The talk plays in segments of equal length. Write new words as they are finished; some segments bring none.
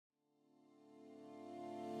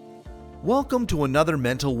Welcome to another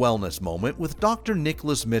Mental Wellness Moment with Dr.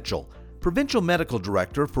 Nicholas Mitchell, Provincial Medical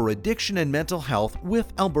Director for Addiction and Mental Health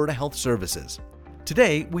with Alberta Health Services.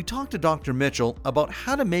 Today, we talk to Dr. Mitchell about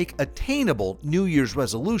how to make attainable New Year's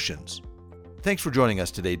resolutions. Thanks for joining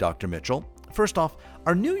us today, Dr. Mitchell. First off,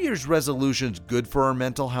 are New Year's resolutions good for our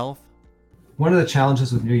mental health? One of the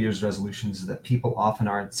challenges with New Year's resolutions is that people often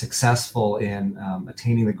aren't successful in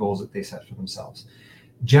attaining the goals that they set for themselves.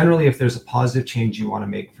 Generally, if there's a positive change you want to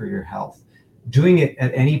make for your health, doing it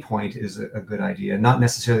at any point is a good idea, not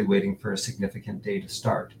necessarily waiting for a significant day to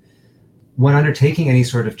start. When undertaking any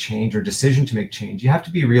sort of change or decision to make change, you have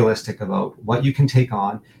to be realistic about what you can take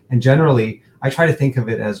on. And generally, I try to think of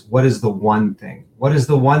it as what is the one thing? What is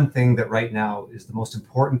the one thing that right now is the most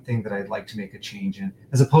important thing that I'd like to make a change in,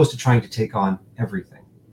 as opposed to trying to take on everything?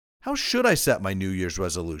 How should I set my New Year's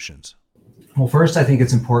resolutions? Well, first, I think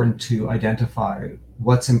it's important to identify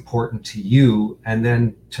what's important to you and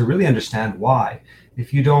then to really understand why.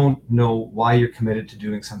 If you don't know why you're committed to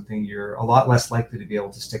doing something, you're a lot less likely to be able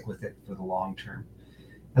to stick with it for the long term.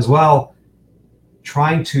 As well,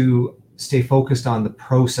 trying to stay focused on the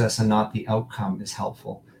process and not the outcome is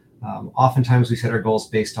helpful. Oftentimes we set our goals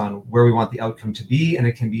based on where we want the outcome to be, and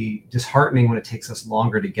it can be disheartening when it takes us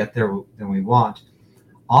longer to get there than we want.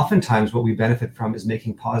 Oftentimes what we benefit from is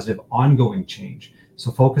making positive ongoing change.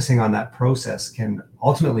 So focusing on that process can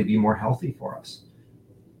ultimately be more healthy for us.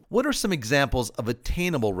 What are some examples of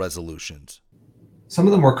attainable resolutions? Some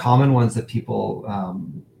of the more common ones that people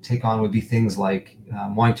take on would be things like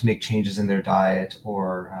wanting to make changes in their diet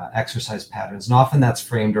or exercise patterns. And often that's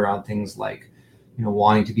framed around things like,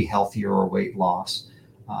 wanting to be healthier or weight loss.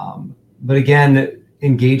 But again,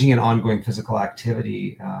 engaging in ongoing physical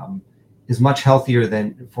activity is much healthier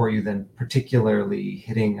for you than particularly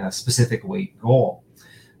hitting a specific weight goal.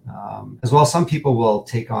 As well, some people will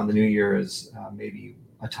take on the new year as maybe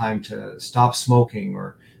a time to stop smoking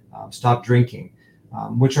or stop drinking,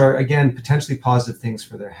 which are, again, potentially positive things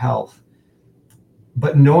for their health.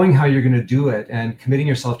 But knowing how you're going to do it and committing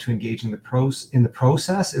yourself to engaging in the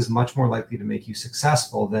process is much more likely to make you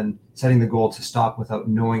successful than setting the goal to stop without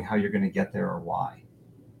knowing how you're going to get there or why.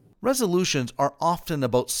 Resolutions are often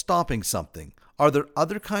about stopping something. Are there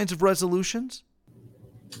other kinds of resolutions?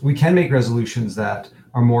 We can make resolutions that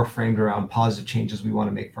are more framed around positive changes we want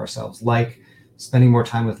to make for ourselves, like spending more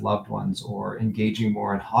time with loved ones or engaging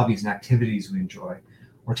more in hobbies and activities we enjoy,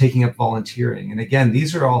 or taking up volunteering. And again,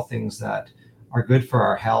 these are all things that are good for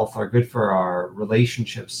our health, are good for our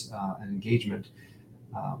relationships and engagement.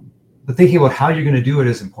 But thinking about how you're going to do it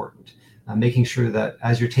is important. Making sure that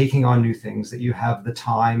as you're taking on new things, that you have the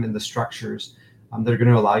time and the structures that are going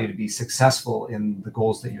to allow you to be successful in the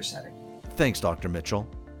goals that you're setting. Thanks, Dr. Mitchell.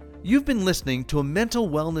 You've been listening to a Mental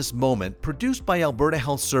Wellness Moment produced by Alberta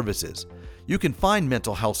Health Services. You can find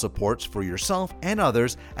mental health supports for yourself and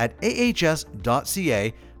others at ahs.ca/help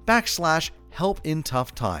in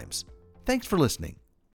tough times. Thanks for listening.